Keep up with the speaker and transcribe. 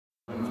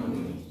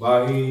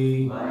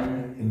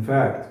In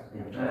fact,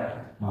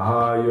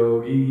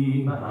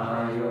 Mahayogi,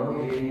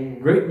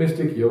 great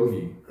mystic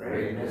yogi,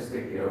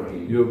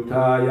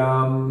 Yuktayam,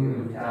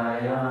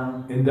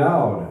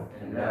 endowed,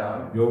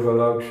 Yoga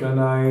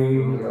Lakshanai,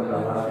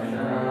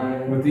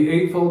 with the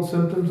eightfold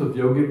symptoms of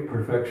yogic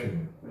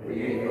perfection.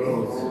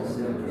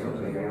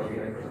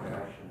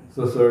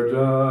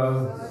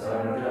 Sasarja,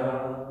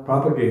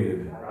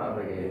 propagated.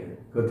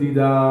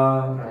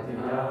 Katida,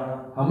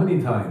 how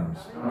many times?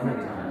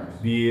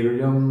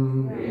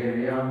 Viryam,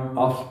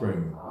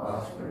 offspring.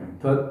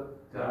 Tat,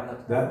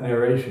 that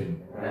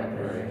narration.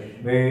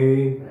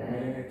 May,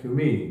 to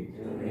me.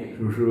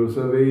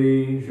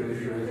 Shushrusave,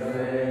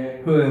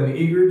 who am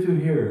eager to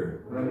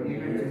hear.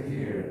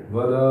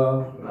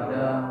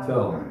 Vada,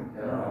 tell.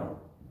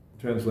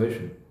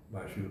 Translation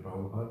by Srila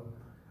Prabhupada.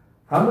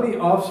 How many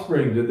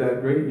offspring did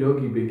that great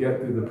yogi beget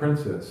through the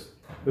princess,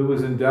 who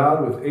was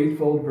endowed with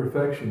eightfold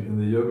perfection in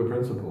the yoga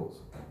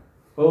principles?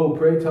 Oh,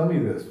 pray tell me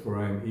this, for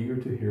I am eager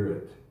to hear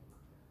it.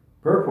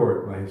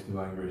 Purport by His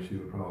Divine Grace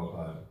Srila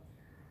Prabhupada.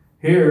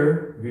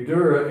 Here,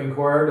 Vidura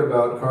inquired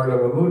about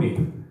Kardama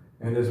Muni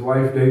and his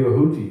wife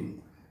Devahuti,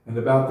 and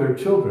about their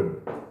children.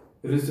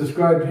 It is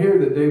described here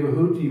that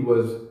Devahuti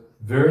was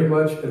very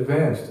much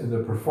advanced in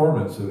the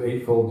performance of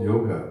eightfold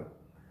yoga.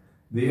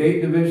 The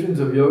 8 divisions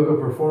of yoga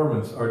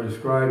performance are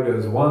described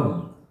as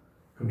 1.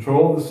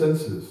 Control of the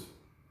senses.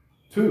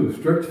 2.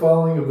 Strict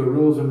following of the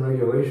rules and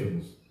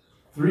regulations.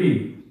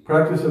 3.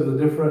 Practice of the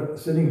different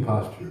sitting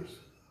postures.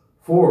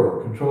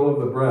 4. Control of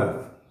the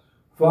breath.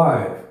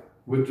 5.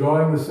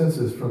 Withdrawing the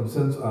senses from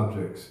sense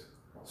objects.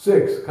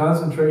 6.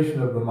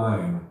 Concentration of the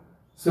mind.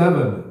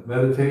 7.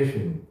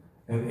 Meditation.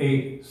 And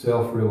 8.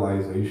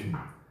 Self-realization.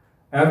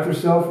 After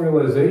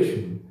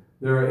self-realization,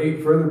 there are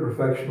 8 further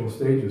perfectional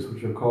stages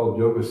which are called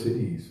yoga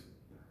siddhis.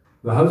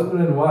 The husband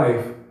and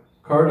wife,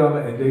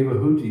 Kardama and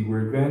Devahuti,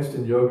 were advanced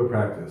in yoga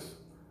practice.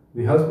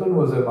 The husband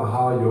was a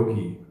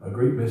Mahayogi, a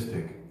great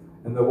mystic,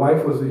 and the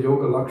wife was a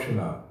Yoga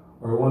Lakshana,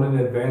 or one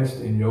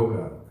advanced in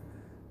yoga.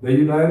 They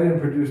united and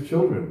produced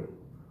children.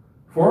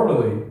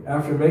 Formerly,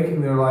 after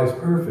making their lives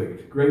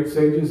perfect, great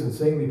sages and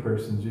saintly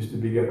persons used to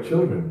beget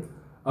children.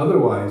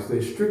 Otherwise, they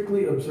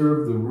strictly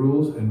observed the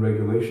rules and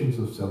regulations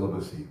of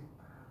celibacy.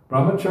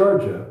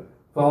 Brahmacharya,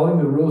 following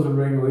the rules and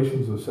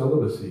regulations of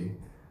celibacy,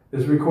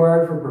 is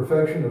required for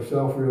perfection of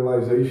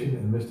self-realization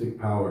and mystic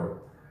power.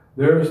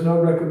 There is no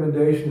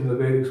recommendation in the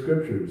Vedic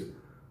scriptures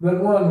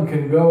that one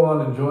can go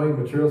on enjoying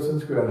material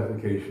sense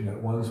gratification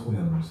at one's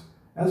whims,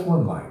 as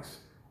one likes,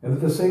 and at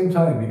the same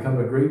time become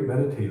a great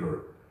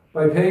meditator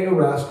by paying a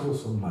rascal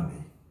some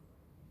money.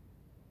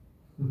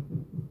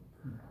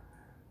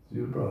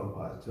 Srila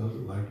Prabhupada tells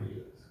it like it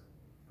is.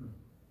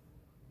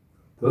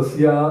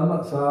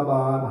 Tasyam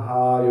sabha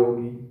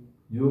mahayogi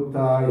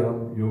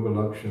yuktayam yoga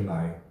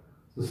lakshanai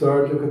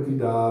sasarja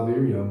katida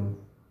viryam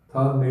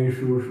tanme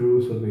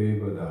shushu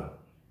savevada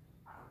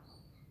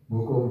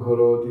mukum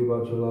karoti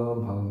vachalam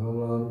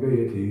pangalam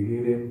gayati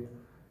girim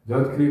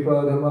jat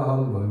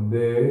kripadhamaham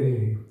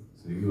vande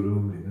Sri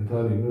Gurum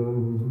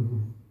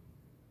Dinatarinum.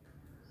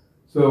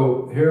 So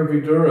here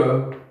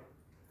Vidura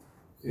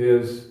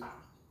is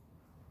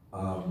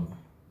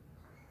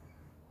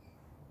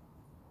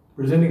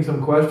presenting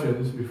some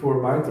questions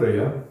before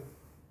Maitreya,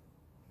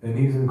 and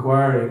he's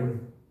inquiring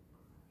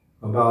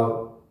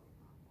about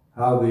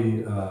how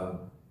the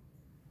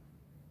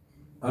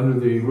under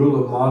the rule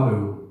of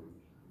Manu,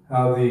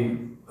 how the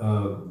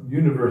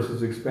universe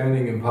is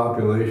expanding in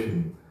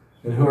population,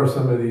 and who are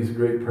some of these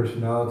great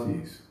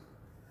personalities.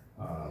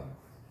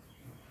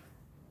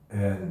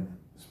 And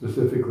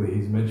specifically,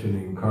 he's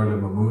mentioning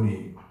Kardama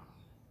Muni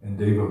and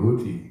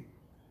Devahuti,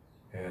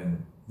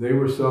 and they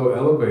were so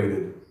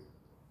elevated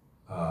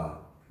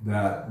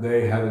that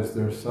they had as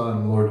their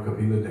son Lord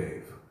Kapila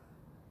Dev,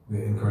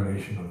 the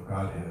incarnation of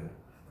Godhead.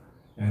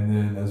 And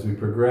then as we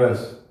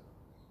progress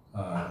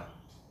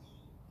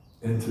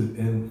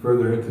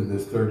further into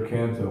this third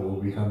canto,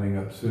 we'll be coming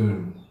up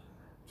soon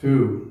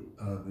to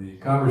the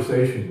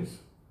conversations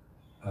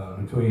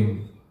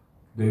between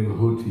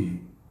Devahuti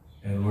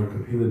and Lord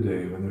Kapila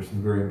Dev, and there's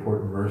some very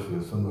important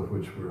verses, some of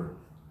which were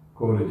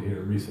quoted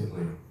here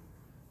recently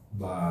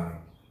by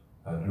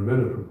Dhiro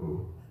Datta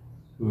Prabhu,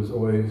 who is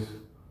always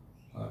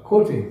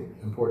quoting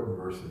important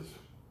verses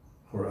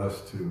for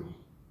us to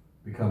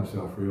become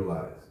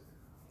self-realized.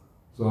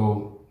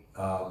 So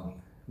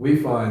we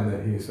find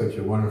that he is such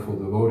a wonderful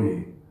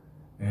devotee,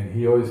 and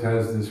he always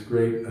has this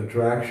great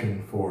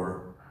attraction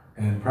for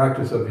and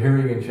practice of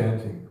hearing and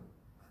chanting,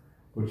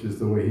 which is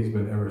the way he's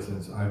been ever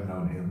since I've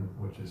known him,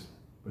 which has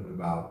been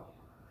about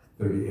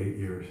 38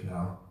 years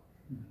now,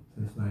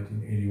 since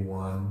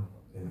 1981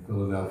 in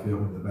Philadelphia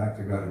when the Back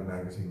to Godhead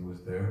magazine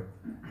was there.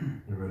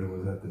 Loretta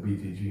was at the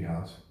BTG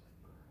house.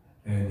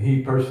 And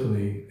he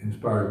personally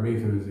inspired me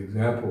through his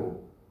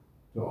example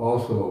to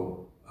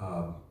also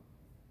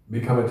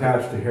become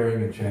attached to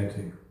hearing and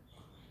chanting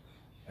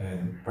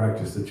and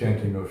practice the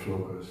chanting of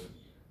shlokas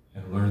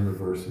and learn the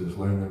verses,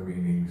 learn their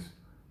meanings,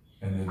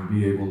 and then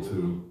be able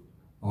to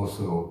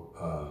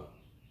also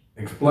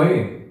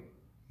explain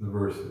the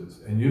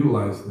verses and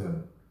utilize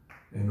them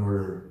in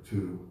order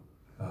to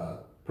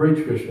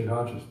preach Krishna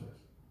consciousness.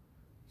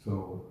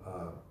 So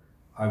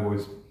I've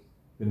always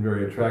been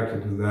very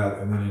attracted to that,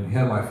 and then in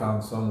him I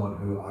found someone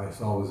who I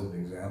saw was an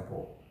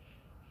example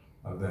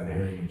of that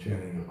hearing and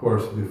chanting. Of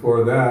course,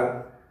 before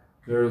that,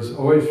 there's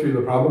always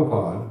Srila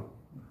Prabhupada,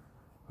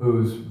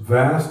 whose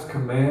vast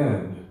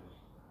command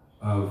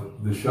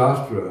of the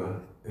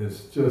Shastra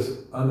is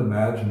just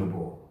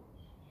unimaginable.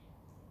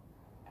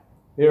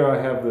 Here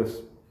I have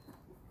this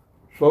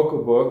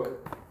shloka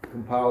book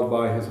compiled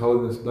by His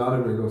Holiness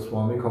Dhanavir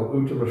Goswami called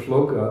Uttama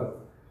Shloka,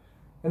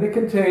 and it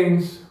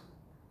contains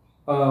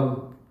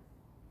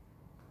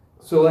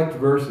select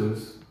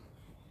verses,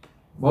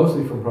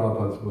 mostly from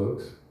Prabhupada's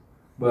books,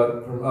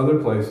 but from other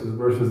places,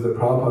 verses that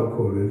Prabhupada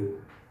quoted.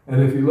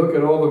 And if you look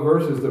at all the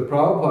verses that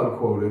Prabhupada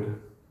quoted,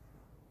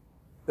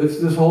 it's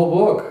this whole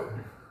book.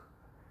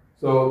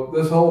 So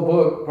this whole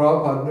book,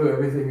 Prabhupada knew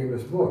everything in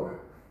this book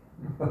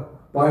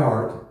by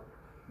heart.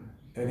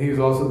 And he's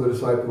also the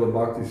disciple of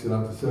Bhakti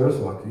Siddhanta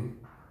Saraswati,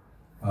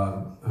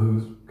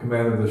 whose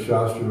command of the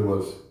Shastra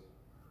was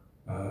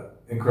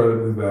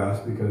incredibly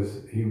vast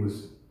because he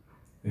was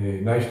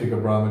a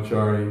Naishtika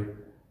Brahmachari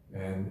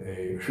and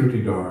a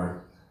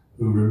Shrutidar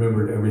who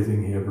remembered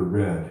everything he ever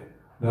read.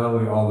 Not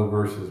only all the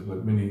verses,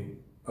 but many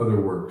other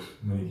works,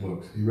 many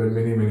books. He read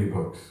many, many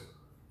books.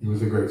 He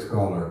was a great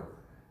scholar.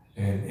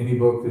 And any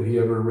book that he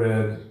ever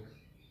read,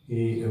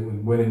 it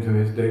went into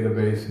his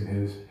database in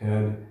his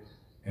head,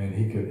 and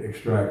he could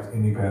extract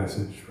any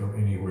passage from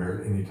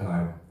anywhere,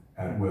 anytime,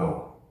 at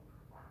will.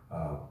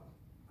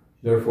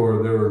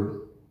 Therefore, there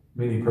were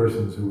many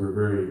persons who were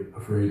very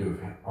afraid of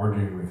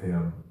arguing with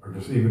him, or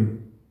just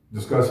even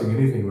discussing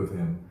anything with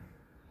him.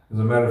 As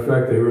a matter of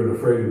fact, they were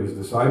afraid of his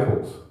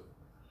disciples,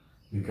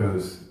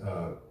 because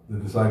the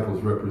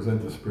disciples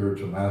represent the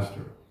spiritual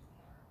master.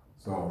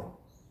 So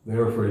they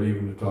were afraid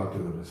even to talk to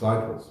the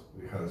disciples,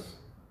 because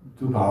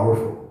too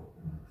powerful,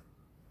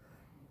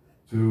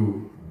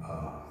 too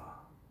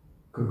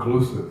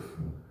conclusive.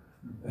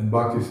 And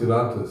Bhakti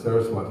Siddhanta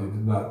Saraswati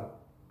did not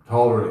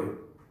tolerate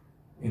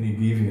any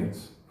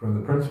deviance from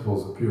the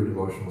principles of pure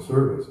devotional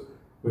service,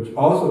 which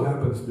also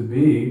happens to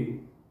be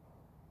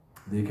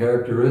the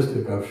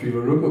characteristic of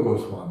Srila Rupa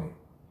Goswami.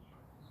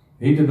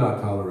 He did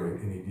not tolerate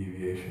any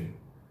deviation.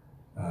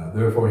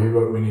 Therefore, he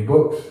wrote many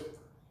books,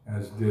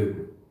 as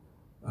did,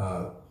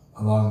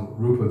 along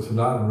Rupa and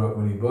Sanatana wrote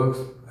many books,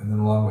 and then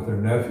along with their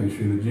nephew,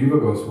 Srila Jiva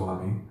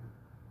Goswami,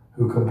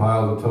 who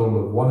compiled a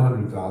total of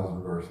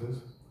 100,000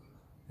 verses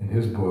in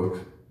his books.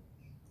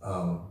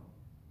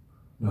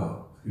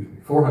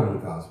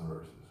 400,000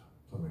 verses,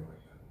 something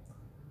like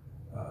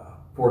that.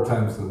 4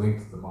 times the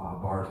length of the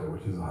Mahabharata,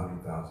 which is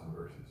 100,000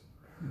 verses.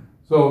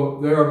 So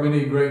there are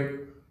many great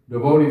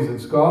devotees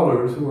and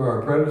scholars who are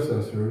our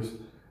predecessors,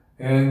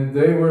 and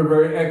they were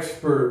very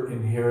expert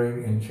in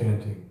hearing and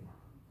chanting.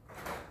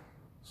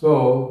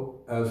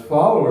 So, as the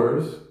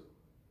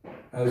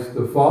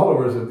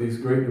followers of these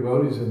great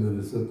devotees in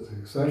the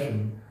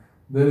succession,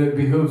 then it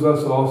behooves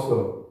us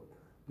also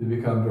to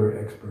become very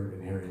expert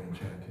in hearing and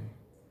chanting.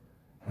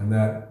 And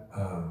that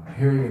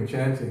hearing and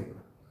chanting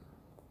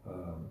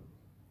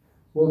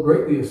will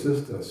greatly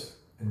assist us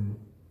in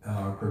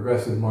our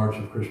progressive march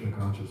of Krishna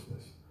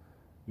consciousness.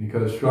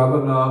 Because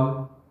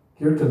Shravanam,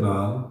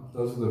 Kirtanam,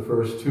 those are the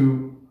first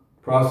 2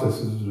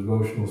 processes of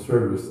devotional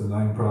service, the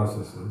 9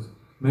 processes,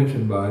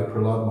 mentioned by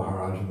Prahlad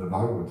Maharaj in the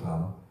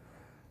Bhagavatam.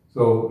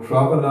 So,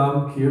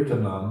 Shravanam,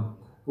 Kirtanam,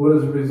 what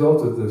is the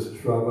result of this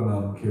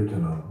Shravanam,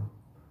 Kirtanam?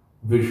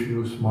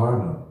 Vishnu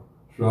Smaranam.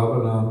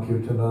 Shravanam,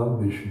 Kirtanam,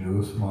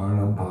 Vishnu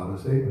Smaranam,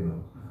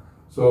 Padasevanam.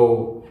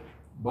 So,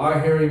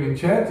 by hearing and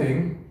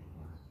chanting,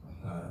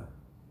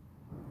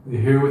 you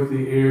hear with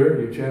the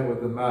ear, you chant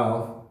with the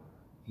mouth,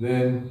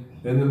 then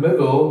in the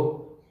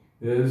middle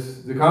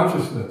is the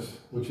consciousness,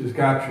 which is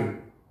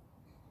captured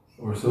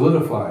or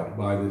solidified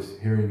by this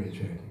hearing and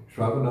chanting.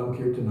 Shravanam,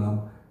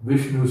 Kirtanam,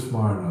 Vishnu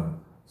Smaranam.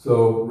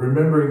 So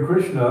remembering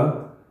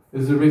Krishna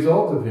is the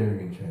result of hearing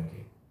and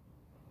chanting.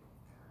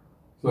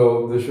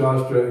 So the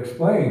Shastra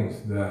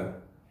explains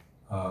that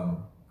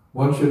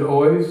one should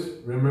always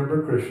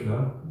remember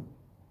Krishna,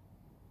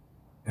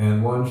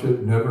 and one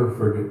should never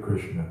forget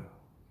Krishna.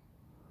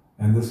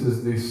 And this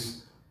is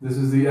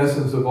the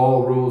essence of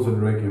all rules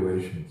and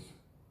regulations.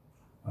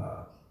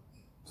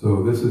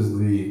 So this is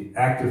the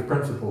active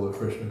principle of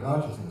Krishna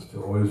consciousness,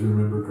 to always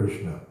remember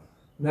Krishna.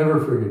 Never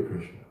forget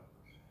Krishna.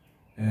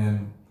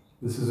 And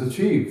this is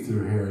achieved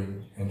through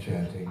hearing and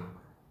chanting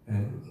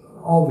and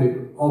all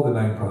the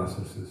 9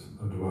 processes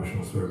of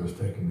devotional service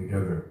taken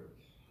together.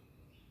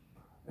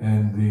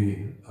 And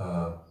the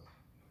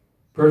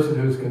person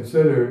who's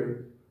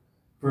considered,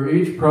 for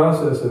each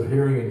process of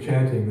hearing and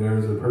chanting, there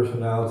is a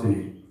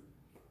personality.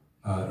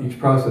 Each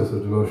process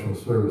of devotional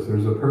service,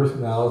 there's a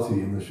personality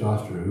in the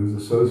Shastra who's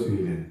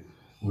associated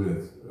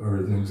with, or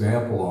an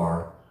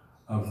exemplar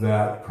of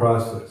that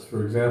process.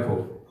 For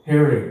example,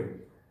 hearing.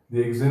 The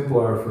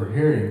exemplar for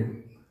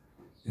hearing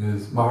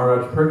is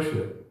Maharaj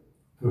Parikshit,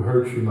 who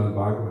heard Srimad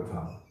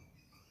Bhagavatam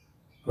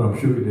from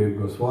Shukadeva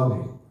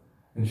Goswami.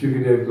 And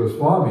Shukadeva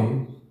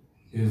Goswami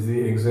is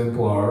the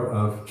exemplar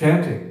of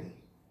chanting,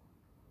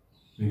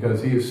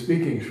 because he is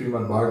speaking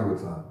Srimad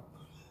Bhagavatam.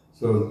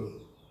 So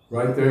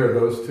right there,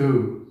 those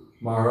two,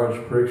 Maharaj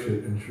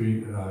Parikshit and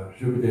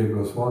Shukadeva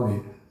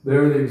Goswami,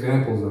 they're the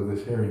examples of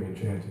this hearing and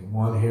chanting.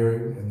 One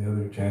hearing and the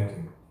other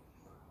chanting.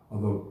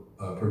 Although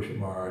Parikshit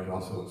Maharaj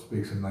also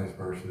speaks some nice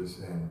verses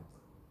and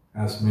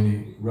asks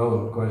many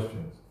relevant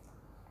questions.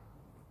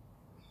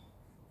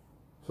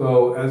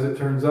 So as it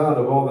turns out,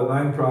 of all the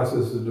 9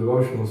 processes of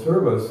devotional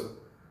service,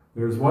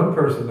 there's one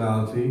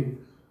personality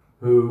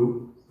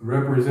who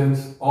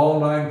represents all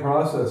 9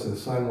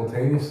 processes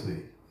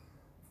simultaneously.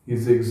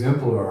 He's the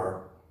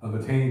exemplar of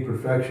attaining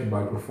perfection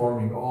by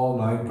performing all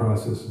 9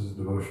 processes of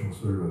devotional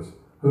service.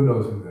 Who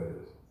knows who that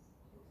is?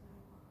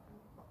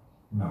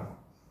 No.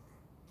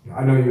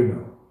 I know you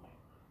know.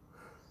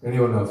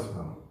 Anyone else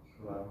know?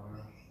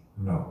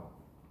 No.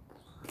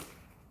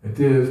 It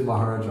is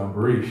Maharaj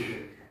Ambarish.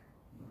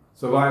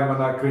 Savai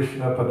Mana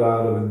Krishna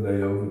Padada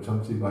Vindayo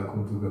Vichamsi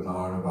Vaikuntha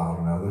Ganarna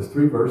Bhavana. Now there's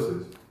 3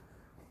 verses.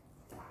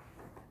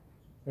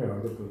 Here,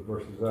 I'll get those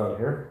verses out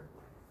here.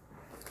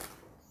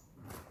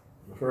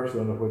 The first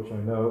one of which I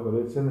know, but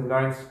it's in the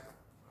 9th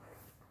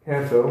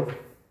canto.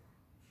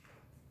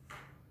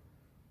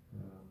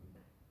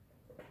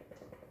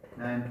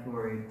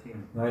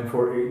 9:4:18.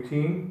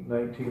 9:4:18,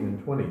 19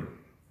 and 20.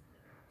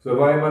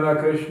 Savaimana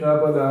Krishna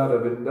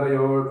Padada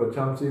Vindayor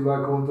Pachamsi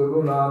Vaikuntha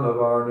Gunana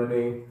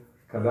Varnani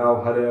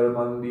Kadau Harer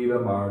Mandira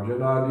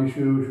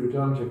Marjanadishu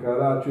Shutam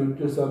Chakarachu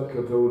Jasat.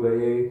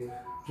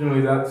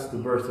 Generally that's the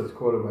verse that's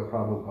quoted by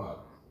Prabhupada.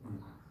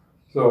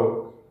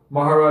 So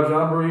Maharaj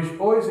Ambarish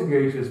always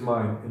engaged his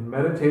mind in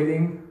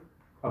meditating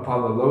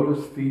upon the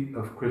lotus feet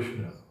of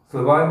Krishna.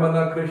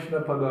 Savaimana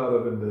Krishna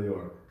Padada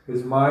Vindayor.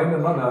 His mind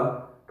and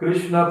mana,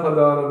 Krishna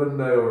Padada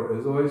Vindayor,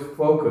 is always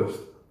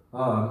focused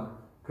on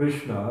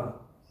Krishna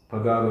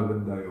Padada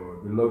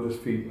Vindayor, the lotus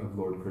feet of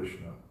Lord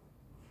Krishna.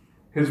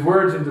 His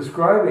words in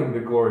describing the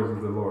glories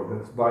of the Lord,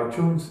 that's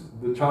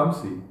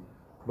Vichamsi,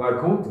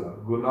 Vaikuntha,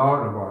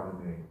 Gunarna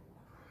Varnane.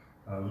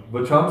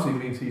 Vichamsi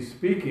means he's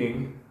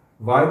speaking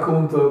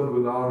Vaikuntha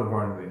Gunarna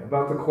Varnane,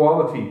 about the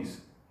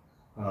qualities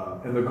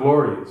and the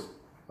glories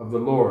of the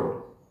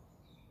Lord,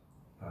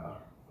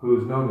 who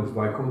is known as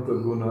Vaikuntha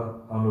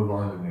Guna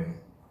Anuvarnane.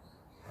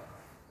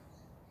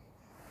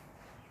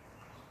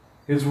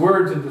 His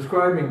words in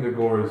describing the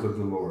glories of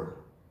the Lord.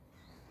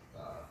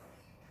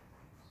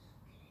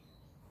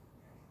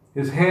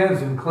 His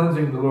hands in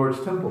cleansing the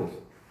Lord's temples.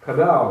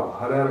 Kadau,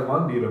 Harer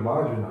Mandira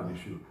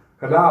Marjanadishu.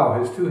 Kadau,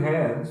 his 2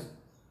 hands.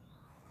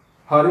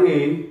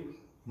 Hare,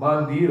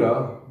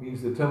 Mandira,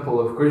 means the temple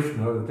of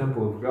Krishna, the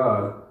temple of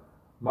God.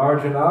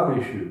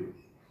 Marjanadishu,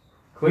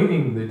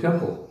 cleaning the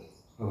temple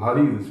of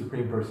Hari, the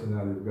Supreme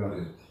Personality of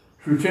Godhead.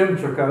 Shrutim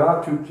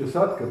Chakaratu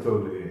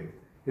Chasatkatode.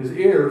 His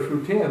ear,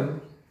 Shrutim,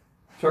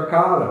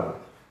 Chakara,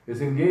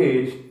 is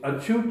engaged,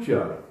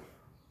 Achucha,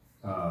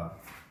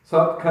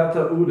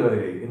 Satkata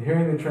Udaye, in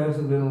hearing the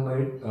transcendental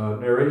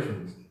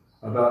narrations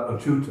about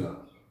Achuta,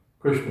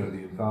 Krishna the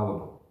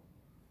infallible.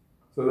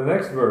 So the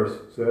next verse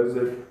says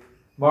that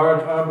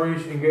Maharaj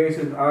Ambarish engaged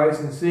his eyes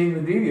in seeing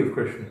the deity of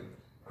Krishna,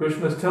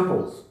 Krishna's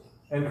temples,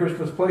 and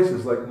Krishna's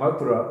places like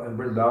Mathura and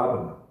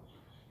Vrindavana.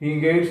 He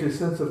engaged his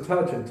sense of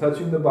touch in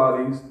touching the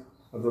bodies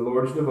of the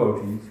Lord's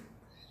devotees.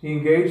 He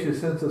engaged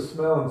his sense of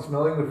smell in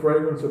smelling the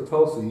fragrance of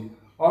Tulsi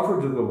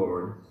offered to the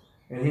Lord,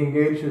 and he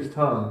engaged his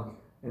tongue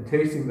in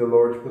tasting the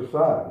Lord's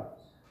prasad.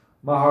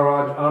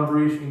 Maharaj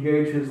Ambarish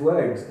engaged his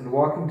legs in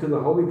walking to the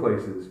holy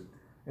places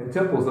and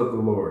temples of the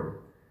Lord,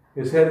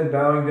 his head in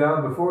bowing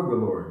down before the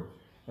Lord,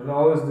 and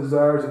all his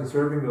desires in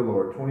serving the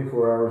Lord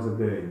 24 hours a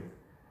day.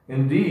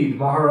 Indeed,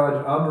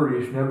 Maharaj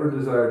Ambarish never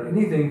desired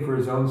anything for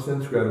his own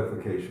sense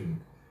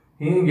gratification.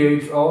 He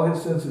engaged all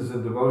his senses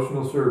in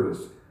devotional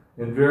service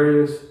in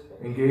various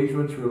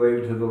engagements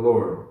related to the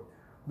Lord.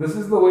 This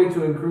is the way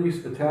to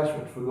increase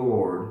attachment for the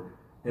Lord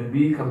and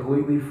be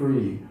completely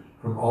free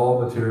from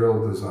all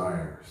material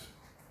desires.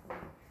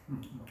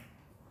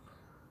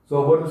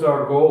 So what is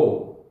our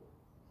goal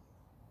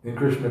in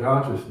Krishna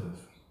consciousness?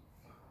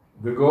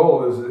 The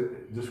goal is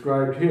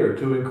described here,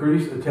 to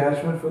increase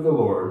attachment for the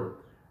Lord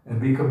and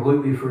be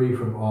completely free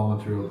from all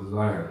material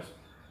desires.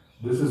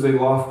 This is a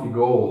lofty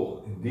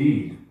goal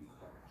indeed,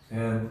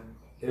 and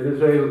it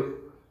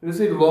is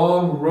a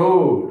long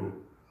road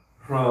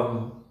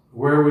from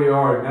where we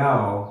are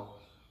now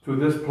to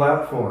this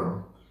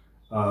platform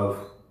of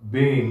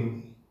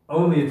being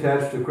only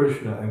attached to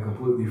Krishna and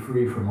completely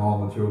free from all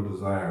material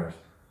desires.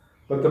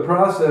 But the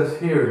process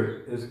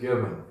here is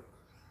given,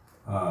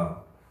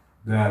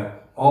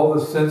 that all the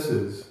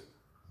senses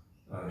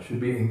should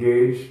be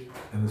engaged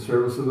in the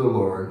service of the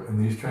Lord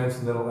in these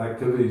transcendental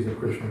activities of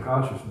Krishna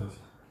consciousness.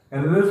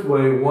 And in this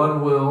way,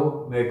 one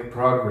will make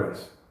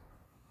progress.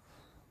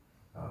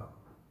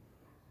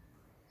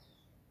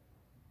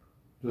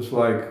 Just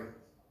like,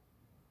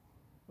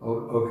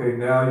 okay,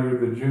 now you're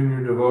the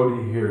junior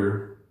devotee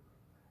here,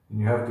 and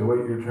you have to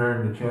wait your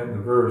turn to chant the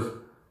verse.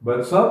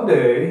 But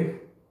someday,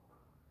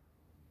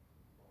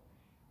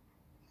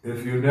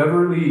 if you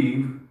never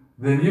leave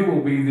then you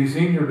will be the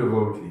senior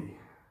devotee,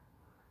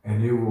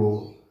 and you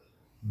will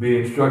be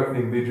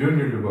instructing the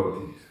junior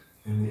devotees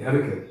in the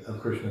etiquette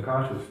of Krishna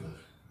consciousness.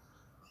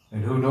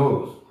 And who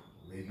knows,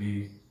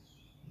 maybe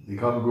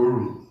become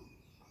guru.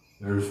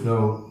 There's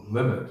no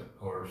limit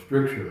or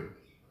stricture.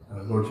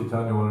 Lord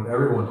Chaitanya wanted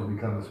everyone to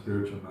become a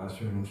spiritual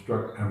master and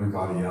instruct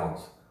everybody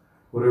else.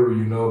 Whatever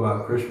you know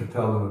about Krishna,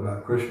 tell them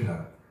about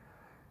Krishna.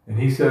 And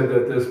he said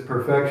that this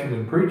perfection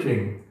in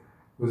preaching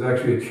was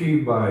actually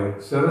achieved by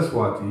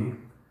Saraswati,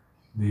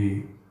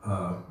 the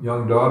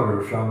young daughter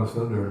of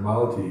Shyamasundar and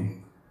Malati,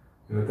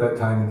 who at that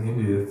time in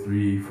India,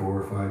 3,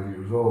 4, 5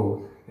 years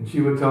old. And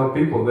she would tell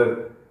people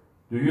that,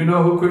 do you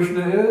know who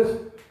Krishna is?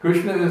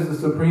 Krishna is the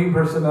Supreme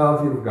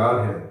Personality of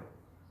Godhead.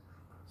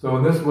 So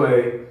in this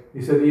way,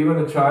 he said even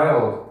a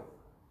child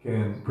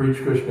can preach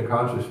Krishna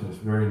consciousness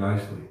very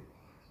nicely.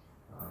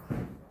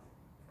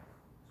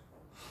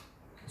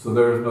 So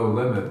there is no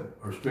limit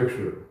or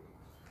stricture.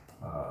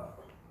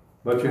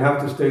 But you have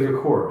to stay the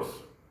course.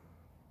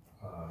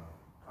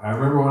 I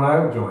remember when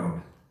I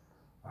joined,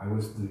 I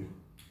was the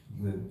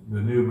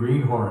new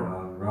greenhorn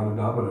on Radha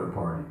Damodar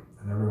party,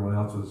 and everyone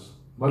else was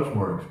much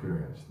more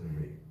experienced than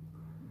me.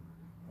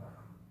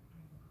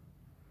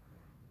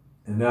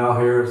 And now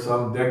here,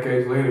 some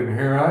decades later,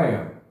 here I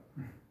am,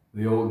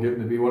 getting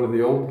to be one of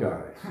the old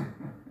guys.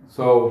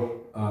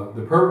 So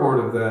the purport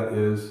of that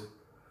is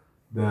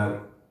that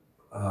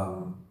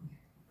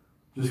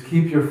just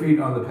keep your feet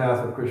on the path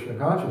of Krishna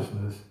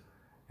consciousness,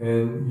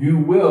 and you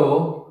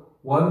will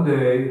one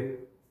day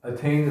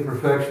attain the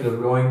perfection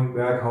of going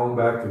back home,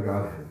 back to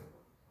Godhead.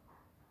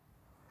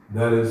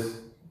 That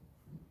is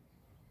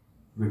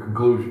the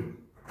conclusion.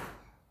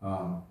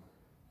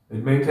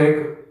 It may take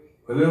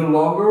a little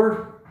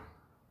longer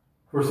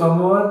for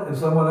someone, and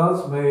someone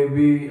else may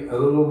be a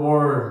little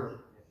more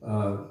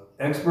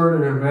expert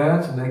and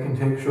advanced, and they can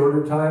take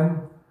shorter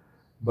time,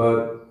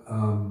 but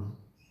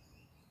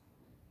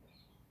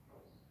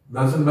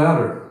doesn't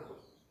matter.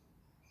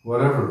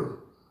 Whatever.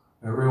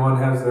 Everyone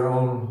has their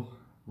own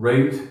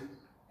rate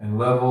and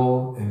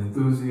level and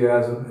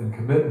enthusiasm and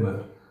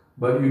commitment,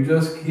 but you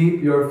just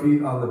keep your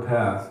feet on the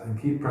path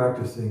and keep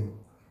practicing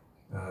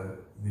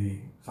the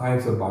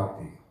science of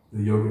bhakti,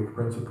 the yogic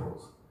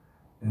principles,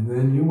 and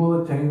then you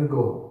will attain the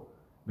goal.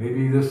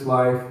 Maybe this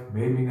life,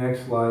 maybe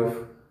next life,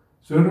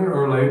 sooner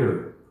or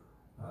later.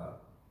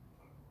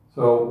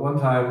 So one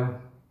time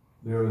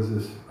there was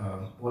this,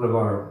 one of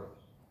our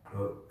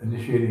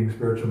initiating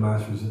spiritual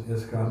masters in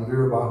ISKCON,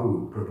 Dhiro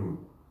Datta Prabhu,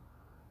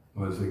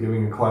 was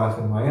giving a class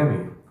in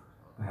Miami.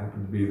 I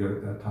happened to be there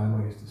at that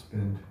time. I used to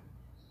spend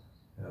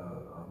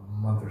a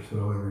month or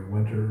so every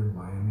winter in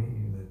Miami,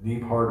 in the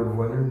deep heart of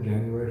winter,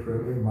 January,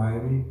 February,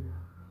 Miami,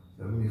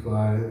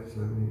 75,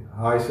 70,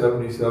 high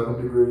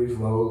 77 degrees,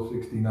 low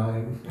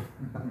 69.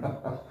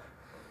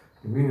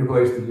 Convenient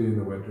place to be in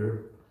the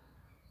winter.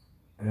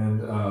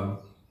 And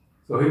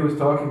so he was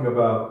talking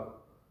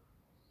about,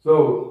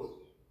 so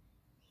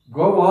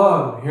go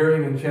on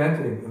hearing and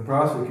chanting and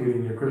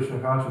prosecuting your Krishna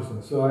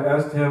consciousness. So I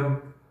asked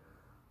him,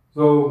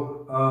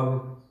 so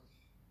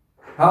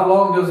how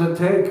long does it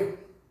take?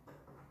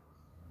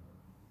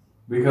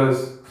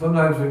 Because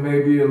sometimes we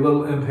may be a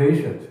little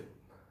impatient,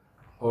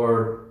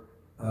 or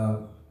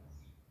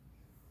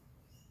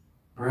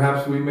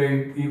perhaps we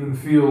may even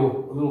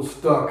feel a little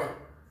stuck,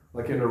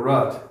 like in a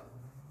rut,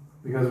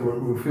 because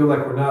we feel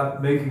like we're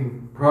not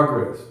making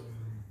progress.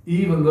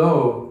 Even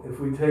though if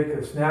we take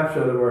a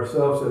snapshot of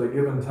ourselves at a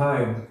given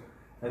time,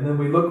 and then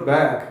we look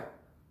back,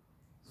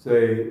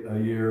 say a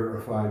year or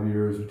 5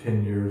 years or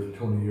 10 years or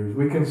 20 years,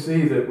 we can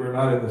see that we're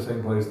not in the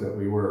same place that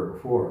we were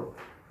before.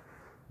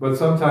 But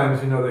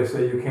sometimes, they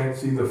say you can't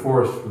see the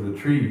forest for the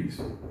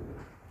trees.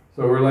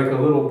 So we're like a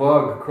little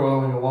bug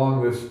crawling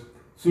along this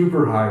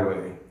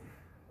superhighway,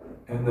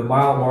 and the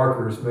mile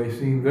markers may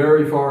seem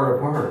very far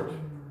apart.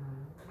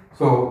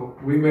 So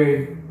we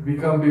may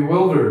become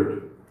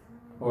bewildered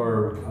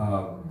or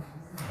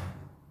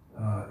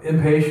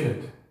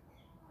impatient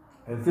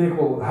and think,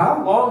 well,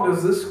 how long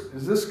is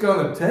this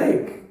going to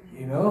take?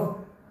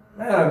 Man,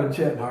 I've been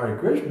chanting Hare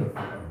Krishna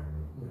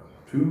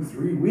for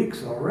 2-3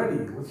 weeks already.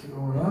 What's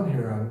going on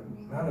here?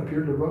 I'm not a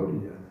pure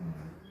devotee yet.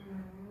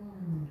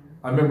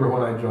 I remember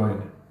when I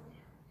joined,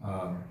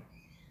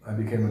 I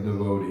became a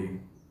devotee,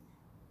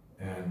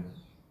 and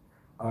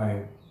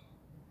I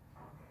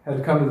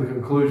had come to the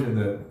conclusion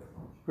that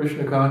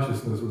Krishna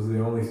consciousness was the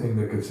only thing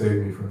that could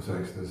save me from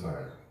sex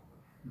desire.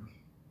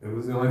 It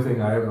was the only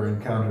thing I ever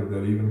encountered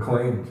that even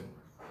claimed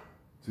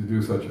to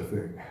do such a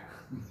thing.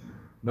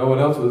 No one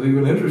else was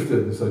even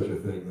interested in such a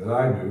thing that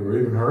I knew or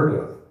even heard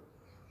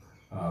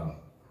of.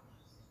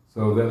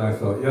 So then I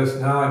thought, yes,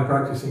 now I'm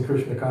practicing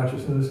Krishna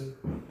consciousness.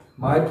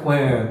 My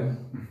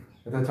plan,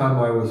 at that time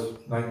I was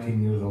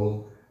 19 years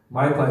old,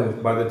 my plan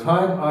is by the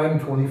time I'm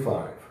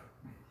 25,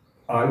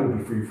 I will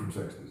be free from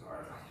sex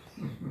desire.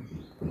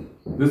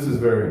 This is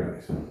very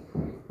nice.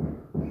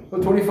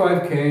 But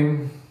 25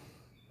 came,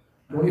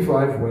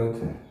 25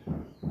 went.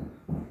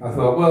 I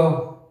thought,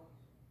 well,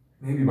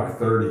 maybe by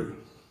 30.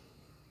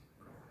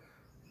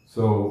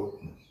 So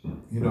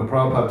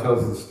Prabhupada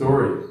tells the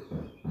story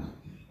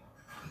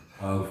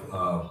of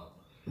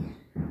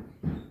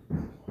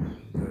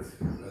this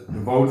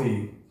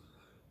devotee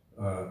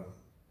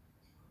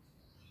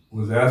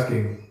was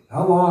asking,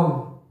 how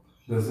long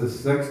does this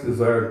sex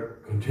desire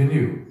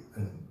continue?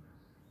 And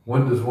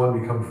when does one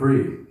become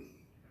free?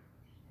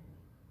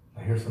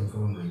 I hear some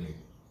phone ringing.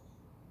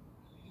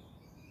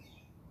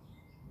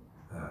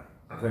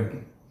 I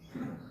think.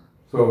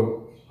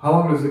 So, how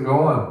long does it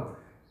go on?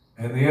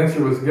 And the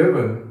answer was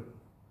given.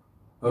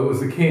 It was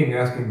the king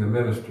asking the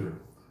minister.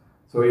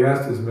 So he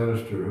asked his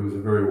minister, who was a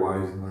very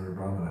wise and learned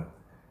Brahmana,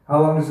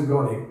 how long does it go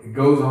on? It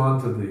goes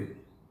on to the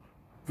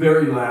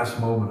very last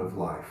moment of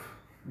life.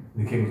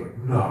 And the king was like,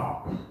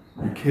 no,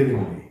 you're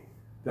kidding me.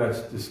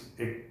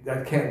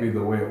 That can't be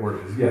the way it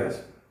works. He says, yes,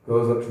 it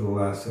goes up to the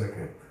last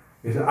second.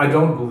 He said, I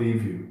don't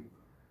believe you.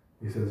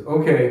 He says,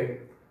 okay,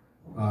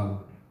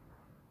 I'll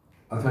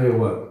tell you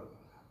what,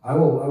 I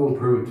will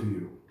prove it to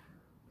you.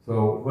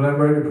 So when I'm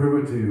ready to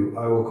prove it to you,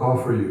 I will call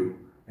for you,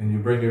 and you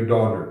bring your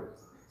daughter.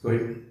 So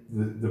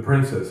the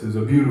princess is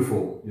a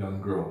beautiful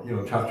young girl.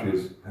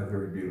 Kshatriyas have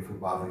very beautiful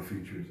bodily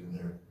features, and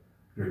they're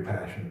very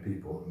passionate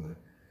people. And the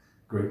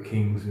great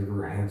kings are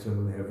very handsome,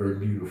 and they have very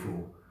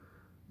beautiful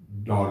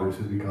daughters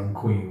who become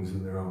queens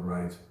in their own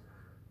rights.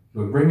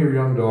 So bring your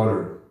young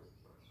daughter,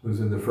 who's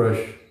in the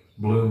fresh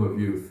bloom of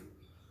youth.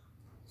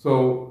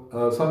 So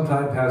some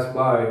time passed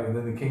by, and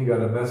then the king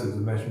got a message.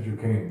 The messenger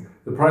came.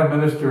 The prime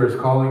minister is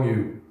calling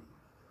you.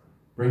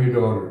 Bring your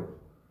daughter.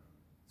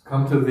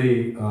 Come to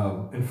the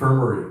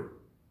infirmary,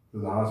 to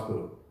the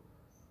hospital.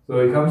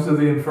 So he comes to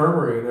the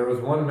infirmary, and there was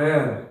one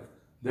man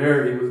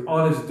there. He was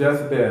on his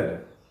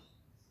deathbed,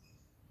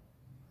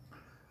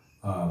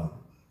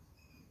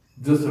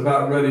 just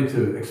about ready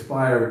to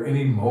expire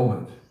any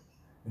moment.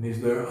 And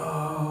he's there,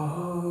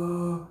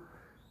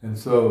 and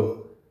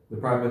so the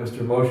prime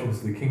minister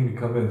motions the king to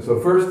come in. So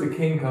first the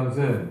king comes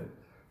in.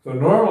 So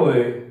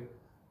normally,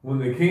 when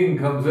the king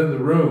comes in the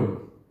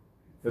room,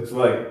 it's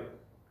like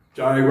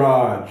Jai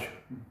Raj.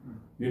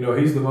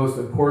 He's the most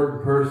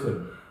important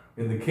person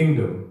in the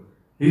kingdom.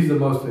 He's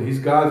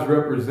God's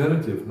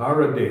representative,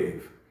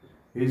 Naradev.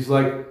 He's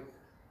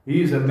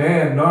a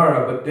man,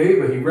 Nara, but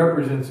Deva, he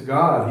represents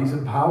God. He's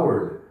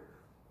empowered.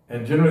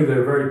 And generally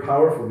they're very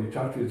powerful. The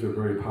Kshatriyas are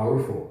very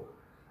powerful.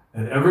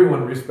 And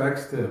everyone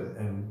respects them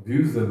and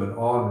views them in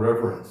awe and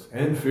reverence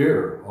and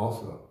fear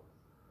also.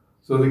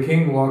 So the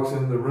king walks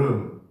in the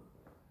room,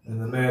 and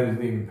the man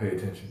doesn't even pay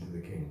attention to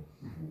the king.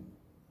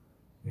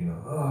 The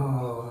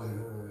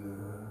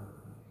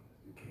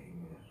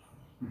king.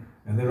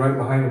 And then right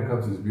behind him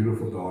comes his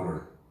beautiful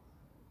daughter.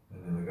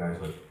 And then the guy's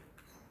like,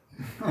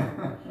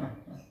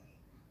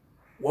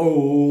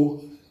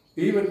 whoa,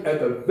 even at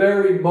the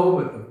very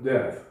moment of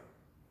death.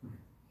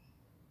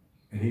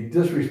 And he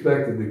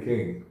disrespected the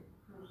king.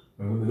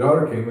 And when the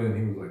daughter came in,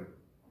 he was like,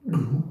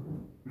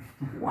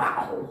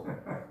 wow.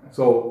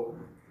 So,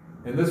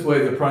 in this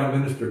way, the prime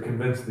minister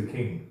convinced the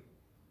king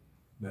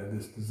that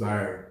this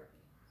desire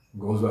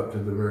goes up to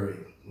the very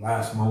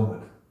last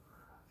moment.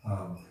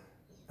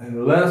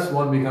 Unless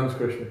one becomes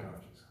Krishna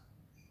conscious.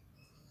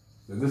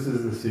 So this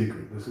is the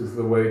secret. This is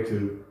the way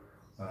to,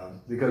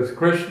 because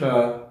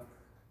Krishna,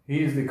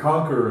 he's the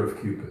conqueror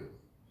of Cupid.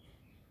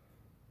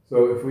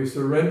 So if we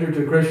surrender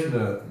to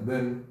Krishna,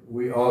 then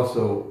we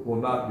also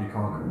will not be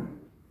conquered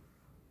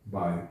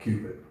by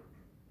Cupid.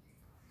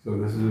 So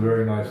this is a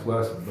very nice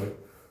lesson. But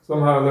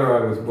somehow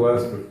there I was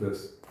blessed with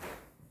this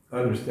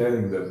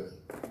understanding that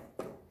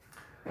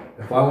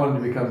if I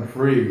wanted to become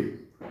free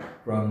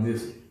from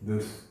this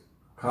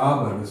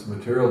kama, this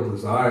material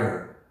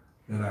desire,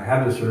 then I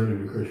had to surrender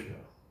to Krishna.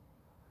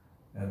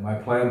 And my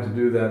plan to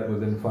do that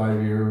within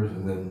 5 years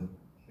and then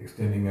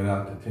extending it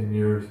out to 10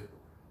 years,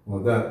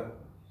 well, that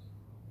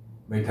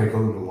may take a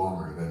little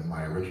longer than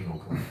my original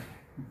plan.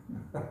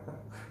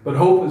 But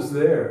hope is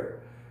there.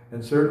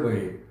 And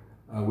certainly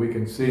we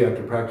can see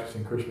after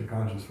practicing Krishna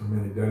consciousness for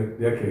many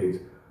decades,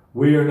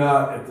 we are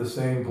not at the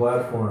same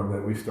platform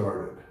that we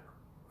started,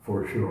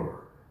 for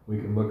sure. We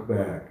can look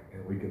back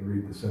and we can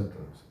read the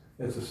symptoms.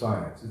 It's a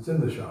science. It's in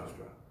the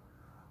Shastra.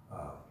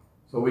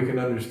 So we can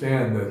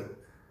understand that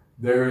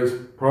there is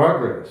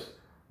progress,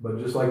 but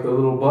just like the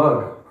little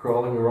bug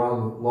crawling around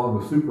along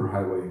the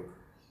superhighway,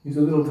 he's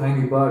a little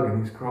tiny bug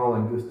and he's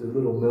crawling just a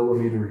little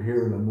millimeter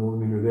here and a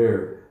millimeter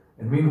there.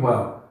 And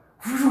meanwhile,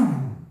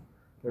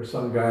 there's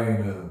some guy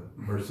in a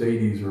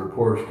Mercedes or a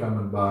Porsche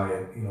coming by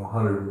at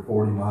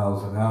 140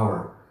 miles an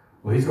hour.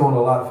 Well, he's going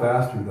a lot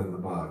faster than the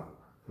bug.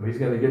 So he's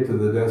going to get to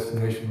the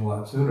destination a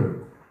lot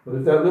sooner. But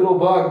if that little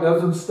bug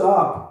doesn't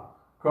stop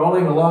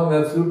crawling along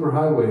that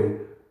superhighway,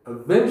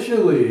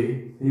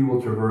 eventually he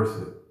will traverse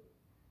it.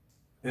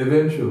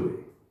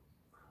 Eventually.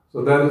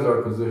 So that is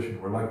our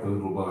position. We're like the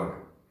little bug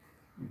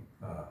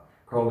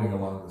crawling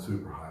along the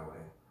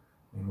superhighway.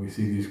 And we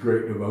see these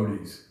great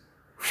devotees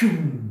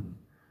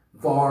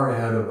far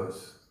ahead of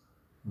us.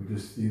 We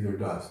just see their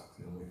dust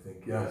and we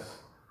think,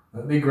 yes,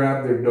 let me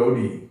grab their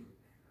dhoti.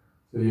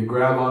 So you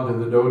grab onto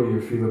the dhoti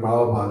of Srila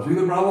Prabhupada.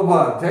 Srila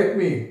Prabhupada,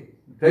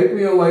 take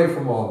me away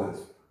from all this.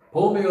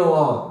 Pull me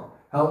along.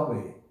 help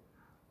me.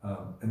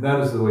 And that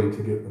is the way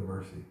to get the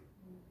mercy.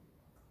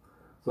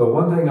 So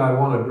one thing I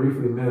want to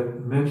briefly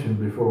mention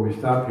before we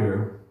stop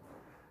here,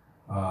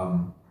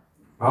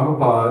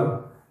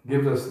 Prabhupada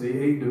gives us the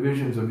 8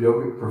 divisions of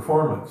yogic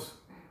performance,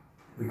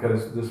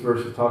 because this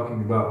verse is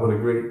talking about what a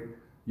great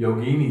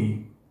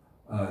yogini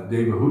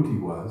Devahuti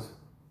was,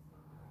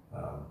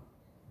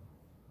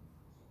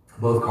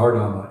 both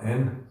Kardama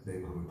and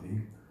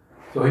Devahuti.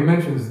 So he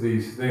mentions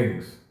these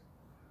things,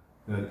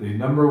 that the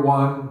number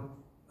one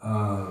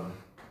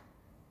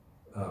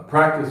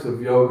practice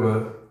of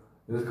yoga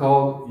is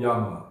called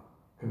yama,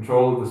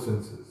 control of the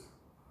senses.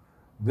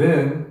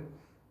 Then,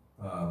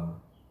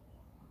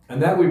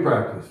 and that we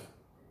practice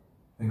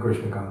in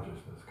Krishna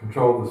consciousness,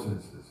 control of the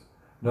senses.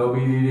 No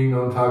meat eating,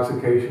 no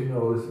intoxication,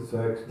 no illicit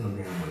sex, no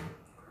gambling.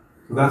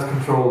 So that's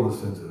control of the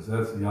senses,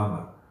 that's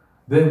yama.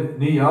 Then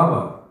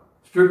niyama,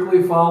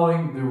 strictly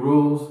following the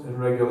rules and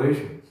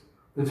regulations.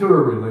 The two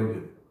are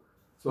related.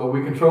 So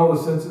we control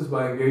the senses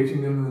by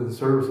engaging them in the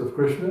service of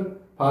Krishna,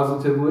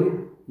 positively,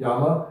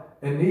 yama,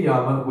 and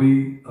niyama,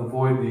 we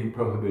avoid the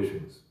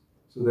prohibitions.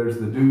 So there's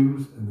the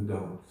do's and the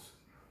don'ts.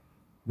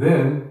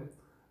 Then,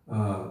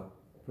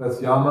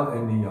 that's yama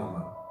and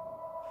niyama.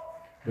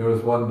 There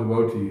was one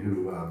devotee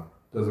who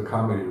does a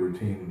comedy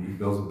routine, and he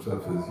bills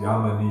himself as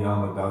Yama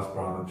Niyama Das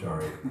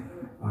Brahmachari.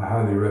 I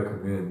highly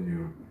recommend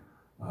you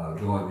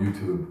go on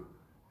YouTube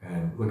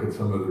and look at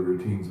some of the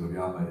routines of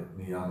Yama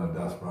Niyama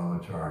Das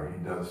Brahmachari.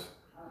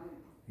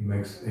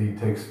 He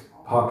takes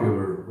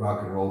popular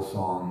rock and roll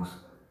songs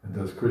and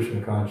does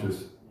Krishna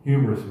conscious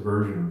humorous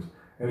versions,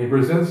 and he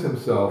presents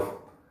himself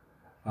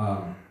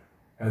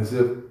as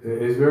if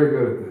he's very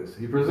good at this.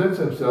 He presents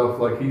himself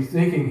like he's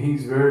thinking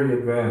he's very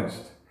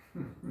advanced,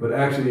 but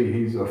actually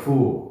he's a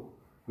fool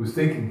who's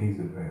thinking he's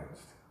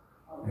advanced.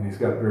 And he's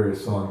got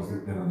various songs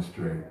that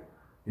demonstrate.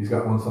 He's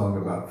got one song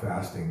about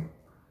fasting,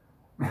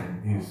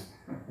 and he's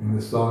in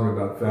this song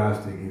about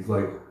fasting.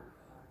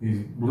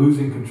 He's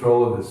losing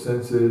control of his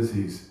senses.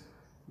 He's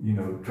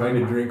trying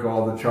to drink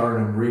all the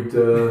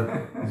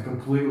Charnamrita. He's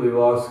completely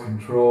lost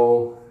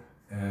control,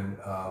 and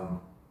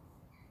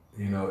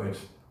it's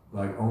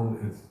like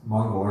it's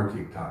Mongol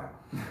Arctic time.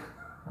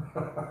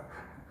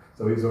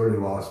 So he's already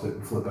lost it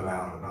and flipping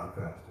out about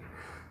fasting.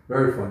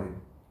 Very funny.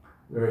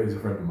 He's a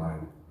friend of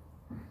mine,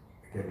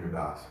 Kendra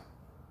Das.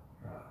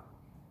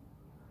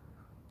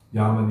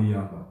 Yama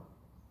niyama.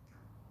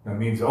 That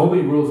means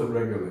only rules and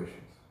regulations.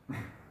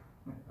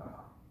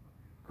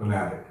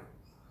 Fanatic.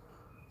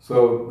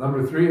 So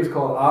number 3 is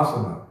called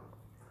asana.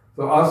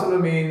 So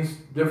asana means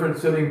different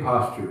sitting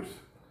postures.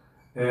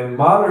 And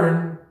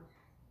modern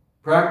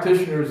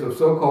practitioners of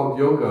so-called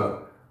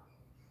yoga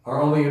are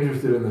only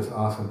interested in this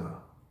asana.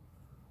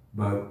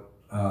 But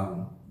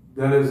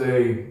that is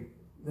a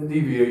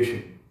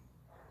deviation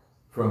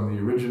from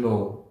the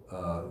original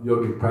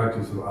yogic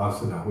practice of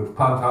asana, which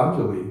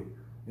Patanjali,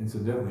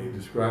 incidentally,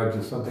 describes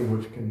as something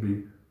which can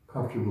be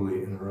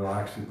comfortably and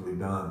relaxedly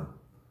done,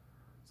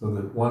 so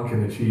that one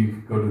can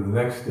go to the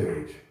next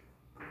stage,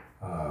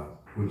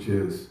 which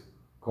is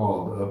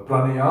called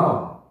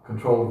pranayama,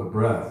 control of the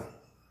breath.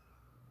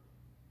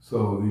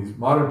 So these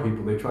modern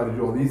people, they try to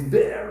do all these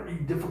very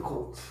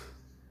difficult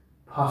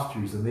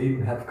postures, and they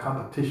even have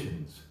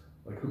competitions,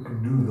 like who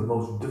can do the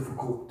most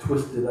difficult,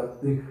 twisted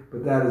up thing,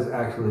 but that is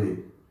actually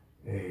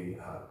a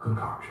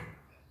concoction.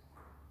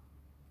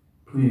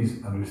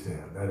 Please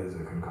understand, that is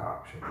a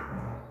concoction.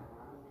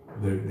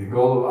 The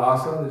goal of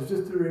asana is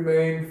just to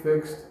remain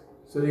fixed,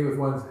 sitting with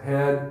one's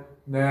head,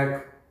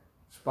 neck,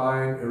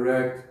 spine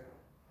erect,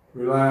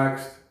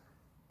 relaxed,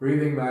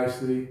 breathing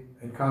nicely,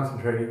 and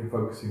concentrating and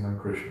focusing on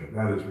Krishna.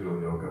 That is real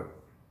yoga.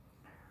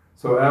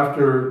 So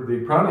after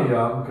the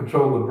pranayama,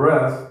 control the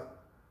breath,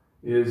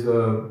 is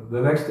the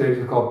next stage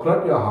is called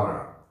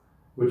pratyahara,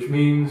 which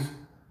means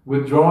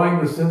withdrawing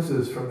the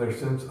senses from their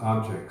sense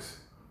objects,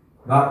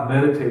 not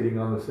meditating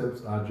on the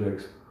sense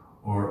objects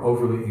or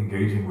overly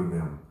engaging with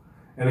them.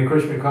 And in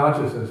Krishna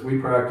consciousness, we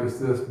practice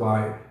this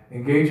by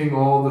engaging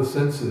all the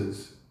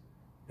senses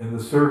in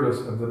the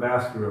service of the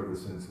master of the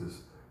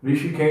senses.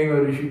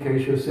 Rishikena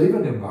Rishikesha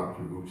Sevanim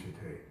Bhakti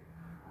Uchite.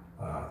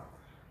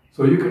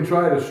 So you can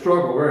try to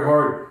struggle very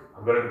hard.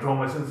 I'm going to control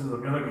my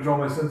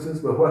senses,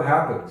 but what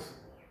happens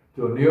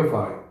to a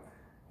neophyte?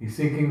 He's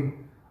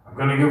thinking, I'm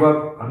going to give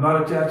up. I'm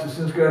not attached to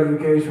sense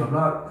gratification. I'm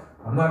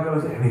not going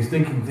to think. And he's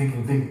thinking,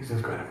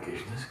 sense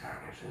gratification, sense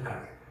gratification.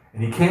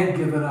 And he can't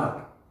give it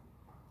up.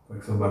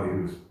 Like somebody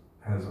who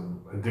has an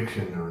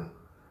addiction or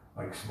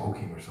like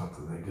smoking or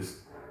something.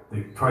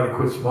 They try to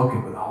quit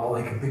smoking, but all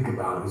they can think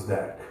about is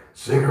that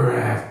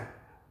cigarette.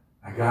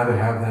 I got to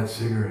have that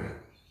cigarette.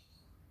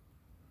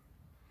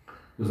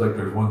 Just like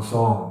there's one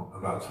song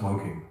about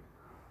smoking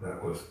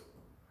that was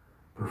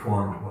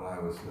performed when I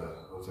was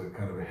a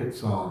kind of a hit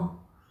song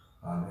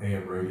on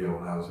AM radio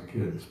when I was a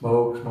kid.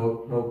 Smoke,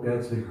 smoke, smoke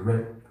that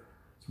cigarette.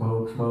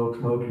 Smoke, smoke,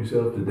 smoke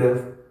yourself to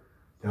death.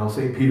 Tell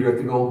St. Peter at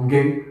the Golden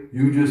Gate,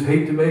 you just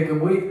hate to make him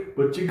wait,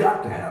 but you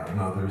got to have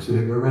another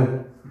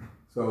cigarette.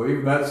 So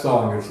even that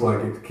song, it's like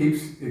it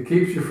keeps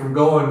you from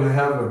going to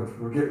heaven.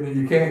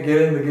 You can't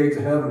get in the gates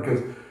of heaven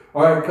because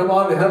All right, come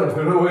on to heaven.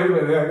 No, wait a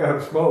minute, I got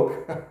to smoke.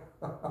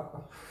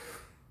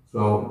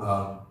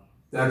 So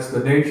that's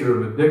the nature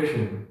of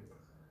addiction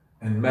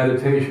and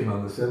meditation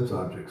on the sense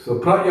objects. So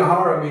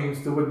pratyahara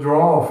means to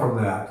withdraw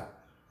from that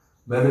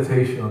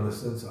meditation on the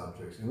sense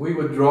objects. And we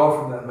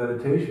withdraw from that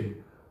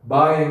meditation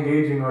by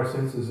engaging our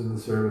senses in the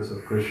service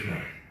of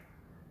Krishna.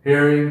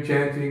 Hearing,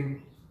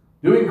 chanting,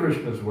 doing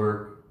Krishna's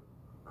work,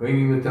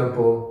 cleaning the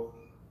temple,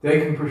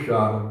 taking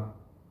prasadam,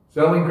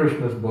 selling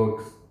Krishna's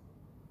books,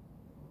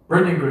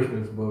 printing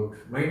Krishna's books,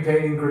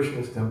 maintaining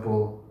Krishna's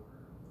temple,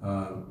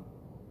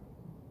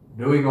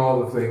 doing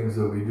all the things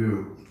that we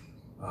do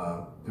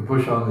to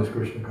push on this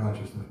Krishna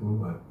consciousness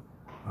movement.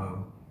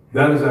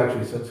 That is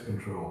actually sense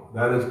control.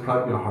 That is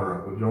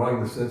pratyahara,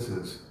 withdrawing the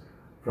senses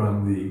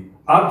from the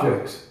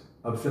objects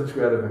of sense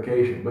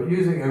gratification, but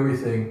using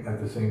everything at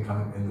the same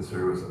time in the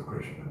service of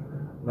Krishna.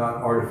 Not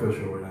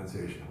artificial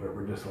renunciation, where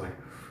we're just like,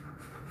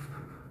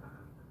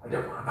 I'm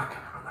not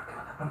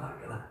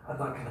gonna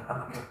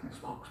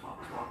smoke,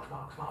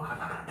 I'm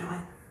not gonna do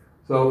it.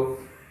 So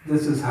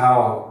this is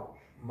how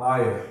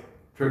Maya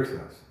tricks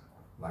us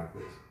like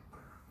this.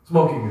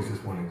 Smoking is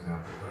just one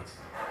example. That's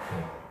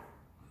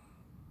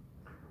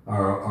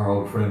our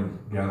old friend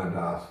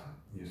Gyanadas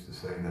used to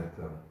say that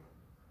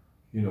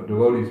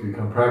devotees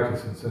become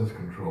practiced in sense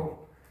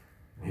control.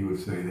 And he would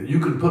say that you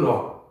can put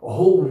a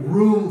whole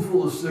room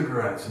full of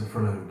cigarettes in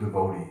front of a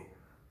devotee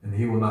and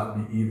he will not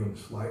be even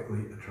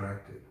slightly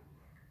attracted.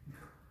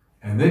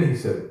 And then he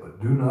said, but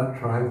do not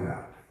try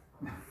that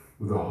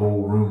with a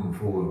whole room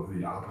full of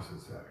the opposite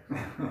sex.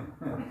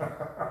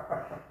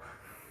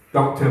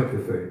 Don't tempt the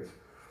fates.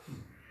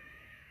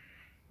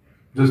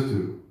 Just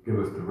to give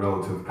us the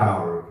relative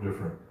power of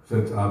different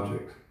sense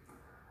objects.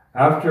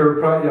 After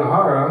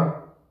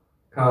pratyahara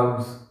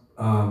comes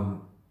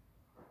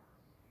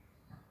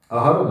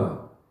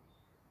ahadana,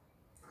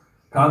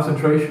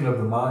 concentration of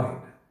the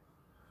mind.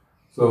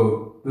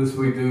 So this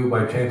we do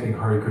by chanting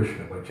Hare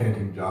Krishna, by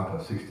chanting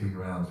japa 16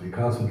 rounds. We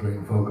concentrate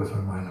and focus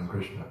our mind on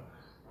Krishna.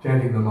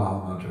 Chanting the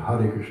Maha Mantra,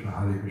 Hare Krishna,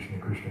 Krishna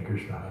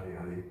Krishna, Hare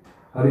Hare,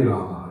 Hare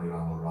Rama,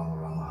 Rama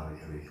Rama, Hare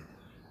Hare.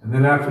 And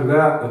then after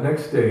that, the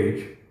next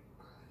stage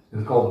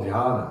is called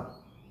dhyana,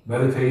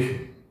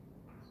 meditation,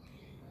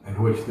 in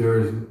which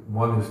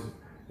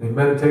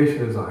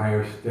meditation is a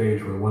higher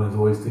stage where one is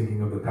always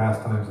thinking of the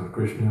pastimes of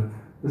Krishna.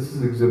 This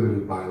is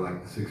exhibited by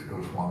like the 6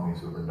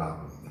 Goswamis of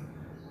Vrindavan.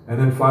 And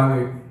then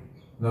finally,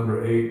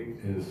 number 8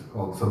 is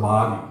called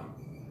samadhi.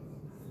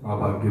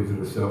 Prabhupada gives it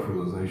a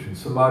self-realization.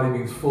 Samadhi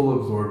means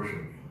full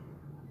absorption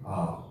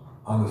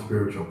on the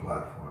spiritual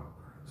platform.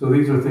 So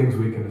these are things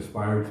we can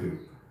aspire to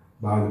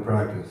by the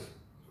practice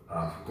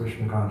of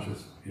Krishna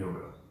conscious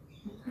yoga.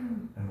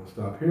 And we'll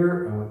stop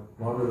here. I went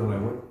longer than I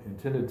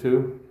intended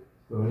to.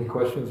 So any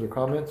questions or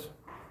comments?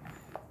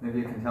 Maybe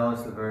you can tell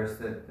us the verse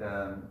that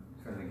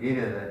from the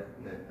Gita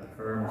that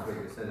affirms what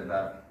you said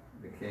about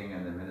the king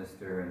and the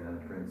minister and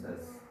the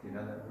princess. Do you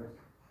know that verse?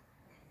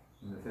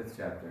 In the 5th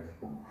chapter.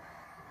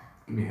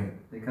 Give me a hint.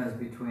 It comes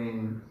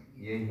between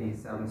Yehi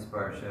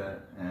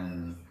Samsparsha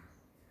and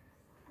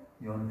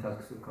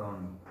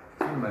Yontaksukon. It's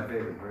one of my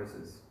favorite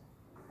verses.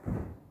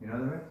 You know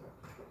the verse?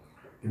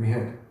 Give me a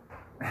hint.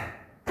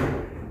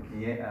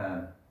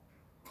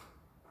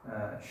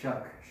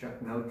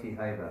 Shaknoti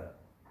haiva.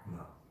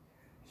 No.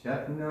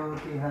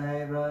 Shaknoti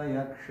haiva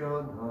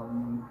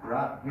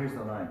yakshodham. Here's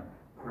the line.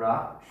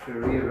 Rak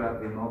sharira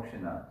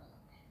vimokshana.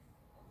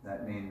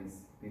 That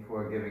means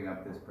before giving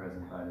up this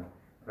present body.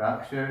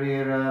 Rak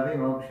sharira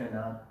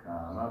vimokshana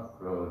kama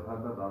krodha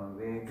bhavam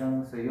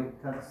vegam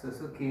sayuktat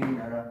sasukhi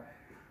nara.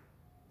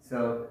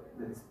 So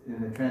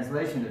in the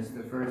translation, it's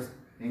the first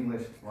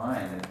English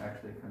line that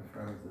actually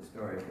confirms the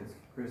story, because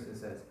Krishna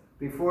says,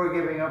 before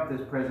giving up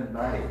this present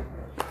body,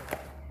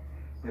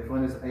 if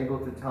one is able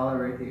to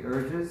tolerate the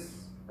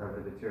urges of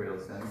the material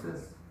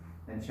senses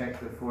and check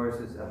the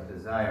forces of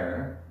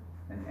desire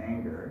and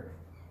anger,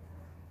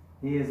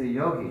 he is a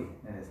yogi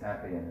and is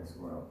happy in this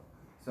world.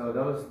 So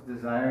those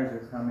desires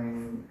are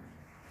coming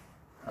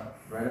up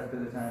right up to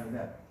the time of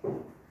death.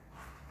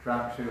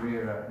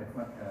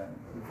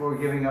 Before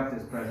giving up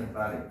this present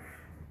body.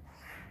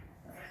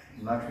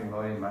 Lakshmi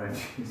Modi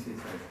Maharaji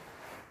says,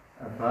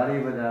 a body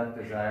without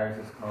desires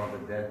is called a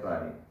dead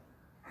body.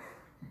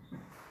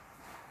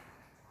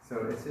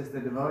 So it's just the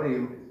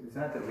devotee, it's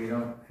not that we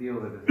don't feel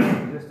the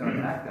desires, we just don't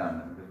act on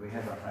them, because we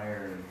have a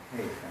higher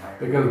taste,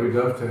 because we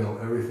dovetail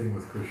everything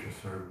with Krishna's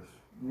service.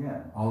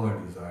 Yeah. All our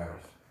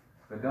desires.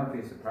 But don't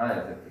be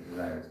surprised if the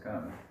desires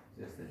come.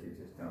 It's just that you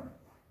just don't.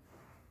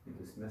 You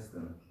dismiss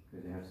them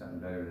because you have something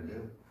better to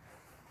do.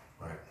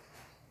 Right.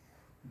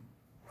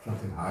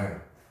 Something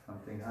higher.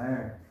 Something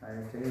higher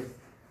taste.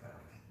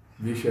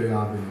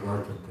 Vishayavin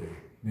vartante,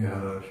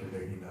 nihara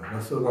shadehina.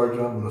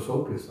 Nasavarjam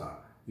rasopisa.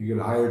 You get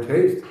a higher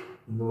taste,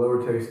 and the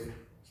lower taste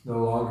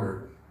no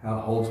longer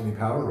holds any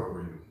power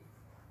over you.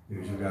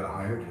 Because you've got a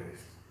higher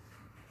taste.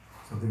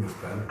 Something that's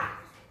better.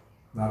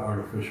 Not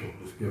artificial,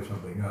 just give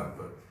something up,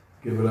 but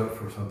give it up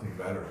for something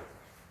better.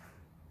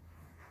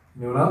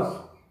 Anyone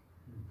else?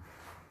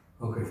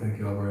 Okay, thank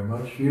you all very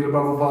much. Srila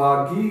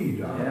Prabhupada ki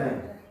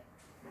jai.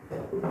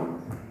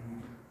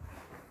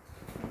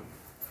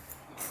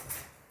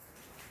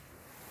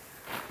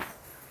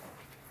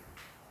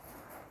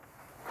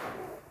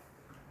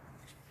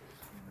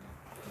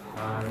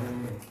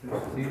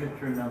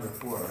 Signature number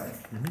 4, right?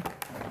 Mm-hmm.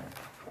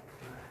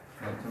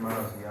 And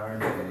tomorrow's yard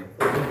day.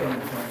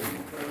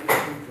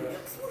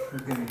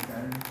 Who's going to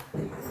sign?